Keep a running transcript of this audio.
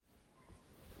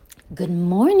Good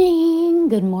morning,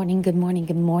 good morning, good morning,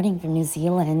 good morning from New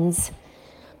Zealand.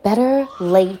 Better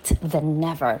late than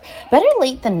never. Better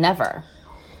late than never.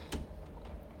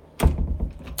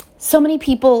 So many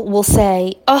people will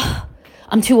say, oh,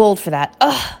 I'm too old for that.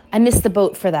 Oh, I missed the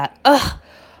boat for that. Oh,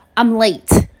 I'm late.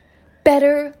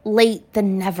 Better late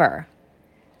than never.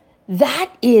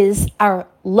 That is our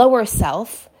lower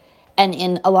self, and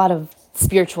in a lot of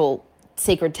spiritual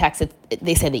sacred texts,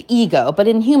 they say the ego, but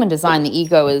in human design, the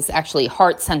ego is actually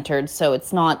heart-centered, so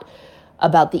it's not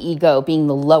about the ego being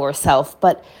the lower self.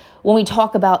 But when we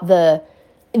talk about the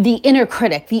inner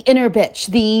critic, the inner bitch,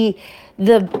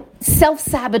 the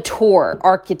self-saboteur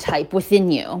archetype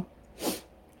within you,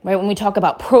 right? When we talk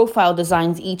about profile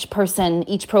designs, each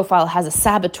profile has a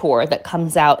saboteur that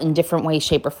comes out in different ways,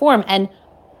 shape, or form, and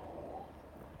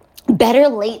better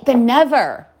late than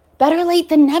never. Better late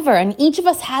than never. And each of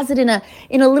us has it in a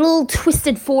little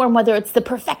twisted form, whether it's the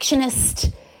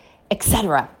perfectionist,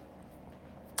 etc.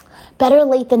 Better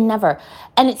late than never.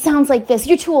 And it sounds like this: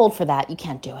 you're too old for that. You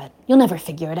can't do it. You'll never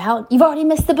figure it out. You've already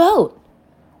missed the boat.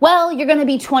 Well, you're going to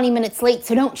be 20 minutes late,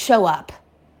 so don't show up.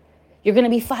 You're going to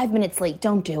be 5 minutes late.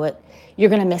 Don't do it. You're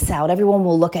going to miss out. Everyone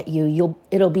will look at you.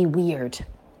 It'll be weird.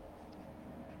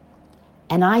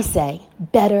 And I say,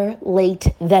 better late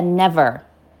than never.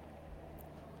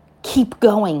 Keep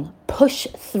going. Push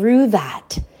through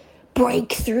that.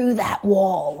 Break through that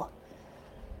wall.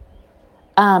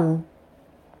 I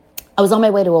was on my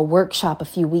way to a workshop a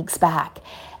few weeks back,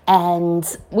 and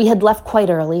we had left quite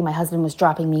early. My husband was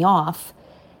dropping me off.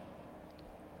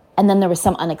 And then there was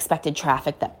some unexpected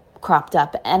traffic that cropped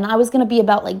up, and I was going to be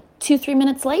about 2-3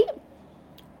 minutes late.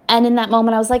 And in that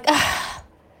moment, I was like,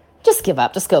 just give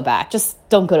up. Just go back. Just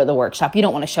don't go to the workshop. You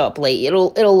don't want to show up late.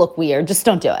 It'll look weird. Just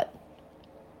don't do it.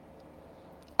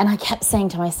 And I kept saying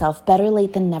to myself, better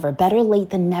late than never. Better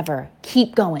late than never.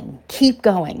 Keep going. Keep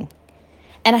going.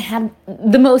 And I had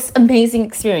the most amazing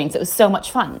experience. It was so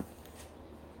much fun.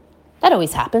 That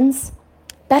always happens.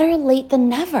 Better late than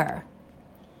never.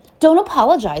 Don't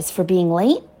apologize for being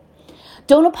late.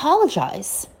 Don't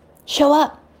apologize. Show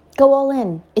up. Go all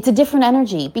in. It's a different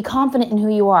energy. Be confident in who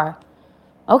you are.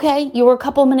 Okay, you were a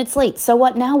couple minutes late. So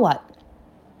what? Now what?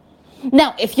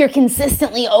 Now, if you're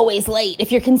consistently always late,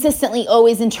 if you're consistently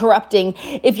always interrupting,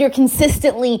 if you're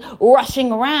consistently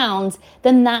rushing around,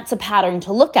 then that's a pattern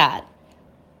to look at.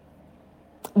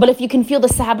 But if you can feel the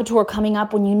saboteur coming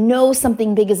up when you know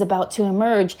something big is about to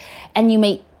emerge and you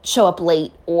may show up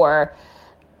late, or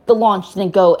the launch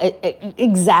didn't go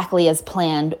exactly as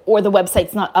planned, or the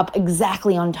website's not up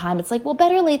exactly on time, it's like, well,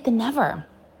 better late than never.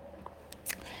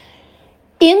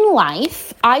 In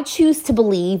life, I choose to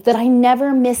believe that I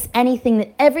never miss anything,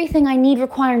 that everything I need,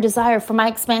 require, and desire for my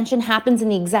expansion happens in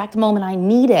the exact moment I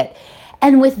need it.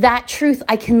 And with that truth,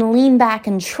 I can lean back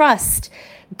and trust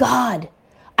God.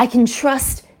 I can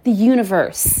trust the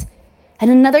universe.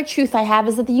 And another truth I have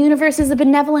is that the universe is a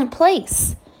benevolent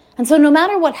place. And so no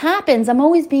matter what happens, I'm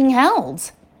always being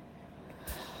held.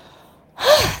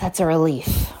 That's a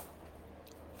relief.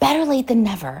 Better late than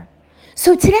never.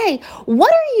 So today,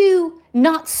 what are you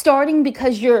not starting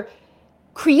because you're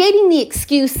creating the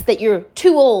excuse that you're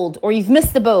too old, or you've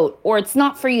missed the boat, or it's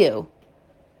not for you?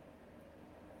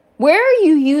 Where are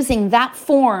you using that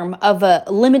form of a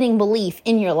limiting belief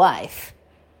in your life?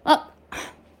 Oh,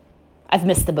 I've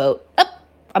missed the boat. Oh,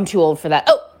 I'm too old for that.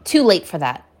 Oh, too late for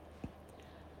that.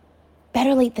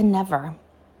 Better late than never.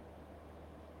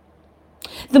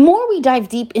 The more we dive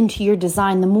deep into your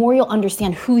design, the more you'll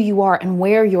understand who you are and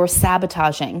where you're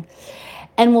sabotaging.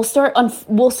 And we'll start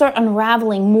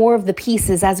unraveling more of the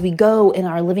pieces as we go in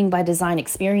our Living by Design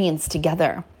experience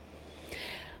together.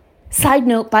 Side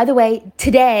note, by the way,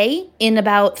 today, in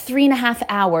about 3.5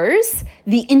 hours,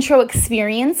 the intro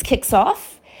experience kicks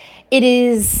off. It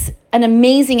is an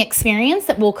amazing experience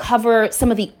that will cover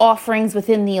some of the offerings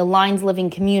within the Aligned Living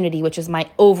community, which is my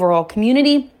overall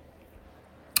community.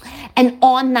 And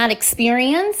on that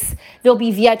experience, there'll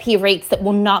be VIP rates that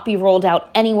will not be rolled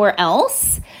out anywhere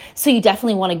else. So you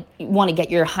definitely want to get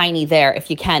your hiney there if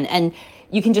you can. And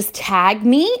you can just tag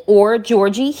me or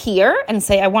Georgie here and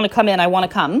say, I want to come in, I want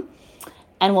to come.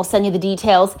 And we'll send you the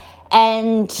details.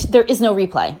 And there is no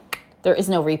replay. There is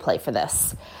no replay for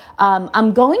this.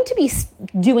 I'm going to be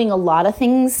doing a lot of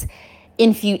things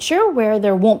in future where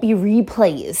there won't be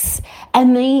replays.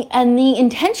 And the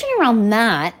intention around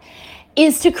that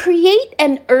is to create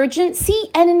an urgency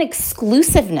and an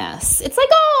exclusiveness. It's like,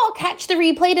 oh, I'll catch the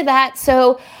replay to that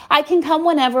so I can come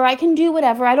whenever, I can do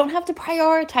whatever. I don't have to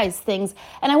prioritize things.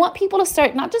 And I want people to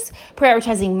start not just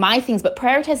prioritizing my things, but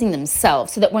prioritizing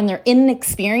themselves so that when they're in an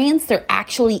experience, they're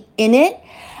actually in it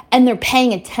and they're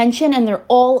paying attention and they're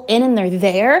all in and they're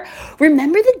there.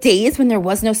 Remember the days when there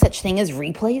was no such thing as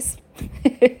replays?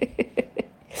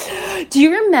 Do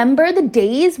you remember the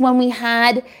days when we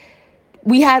had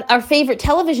our favorite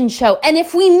television show, and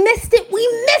if we missed it,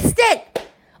 we missed it?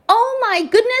 Oh my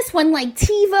goodness, when like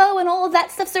TiVo and all of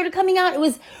that stuff started coming out, it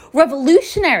was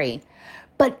revolutionary.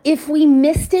 But if we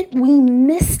missed it, we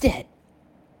missed it.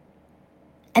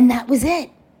 And that was it.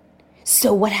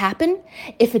 So what happened?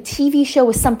 If a TV show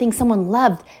was something someone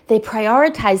loved, they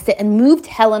prioritized it and moved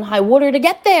hell and high water to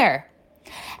get there.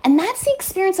 And that's the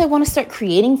experience I want to start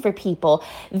creating for people.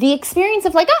 The experience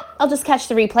of like, I'll just catch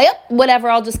the replay, whatever,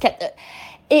 I'll just catch it.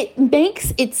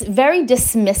 It's very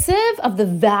dismissive of the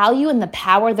value and the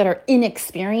power that are in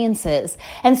experiences.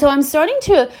 And so I'm starting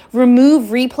to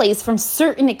remove replays from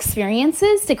certain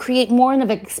experiences to create more of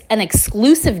an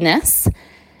exclusiveness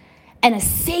and a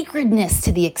sacredness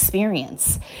to the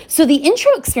experience. So the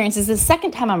intro experience is the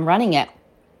second time I'm running it,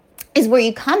 is where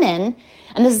you come in,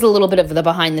 and this is a little bit of the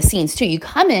behind the scenes too. You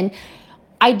come in,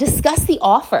 I discuss the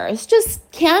offers.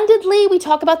 Just candidly, we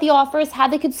talk about the offers, how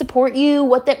they could support you,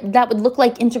 what that would look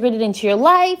like integrated into your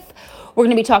life. We're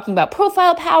going to be talking about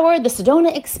profile power, the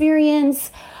Sedona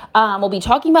experience. We'll be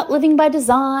talking about living by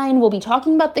design. We'll be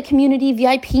talking about the community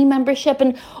VIP membership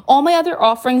and all my other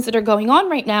offerings that are going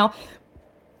on right now.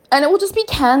 And it will just be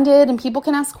candid and people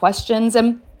can ask questions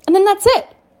and then that's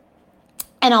it.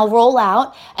 And I'll roll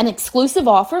out an exclusive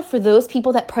offer for those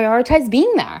people that prioritize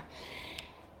being there.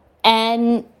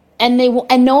 And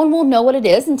no one will know what it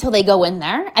is until they go in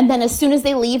there. And then as soon as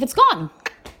they leave, it's gone.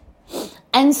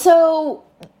 And so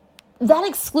that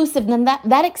exclusive, then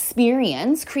that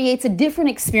experience creates a different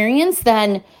experience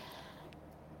than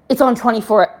it's on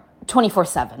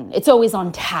 24/7. It's always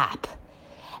on tap.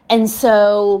 And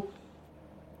so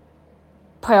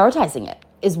prioritizing it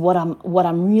is what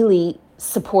I'm really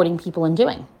supporting people in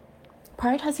doing.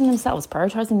 Prioritizing themselves,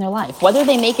 prioritizing their life, whether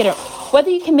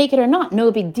you can make it or not, no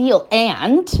big deal.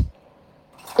 And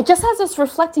it just has us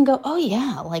reflect and go, oh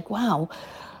yeah, like, wow,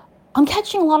 I'm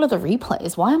catching a lot of the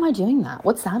replays. Why am I doing that?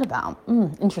 What's that about?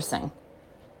 Interesting.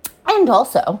 And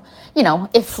also,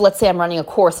 if let's say I'm running a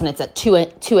course and it's at 2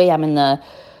 a.m.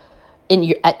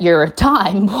 at your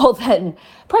time, well then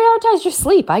prioritize your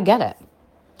sleep. I get it.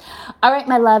 All right,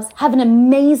 my loves, have an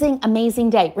amazing,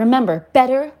 amazing day. Remember,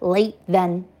 better late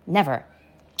than never.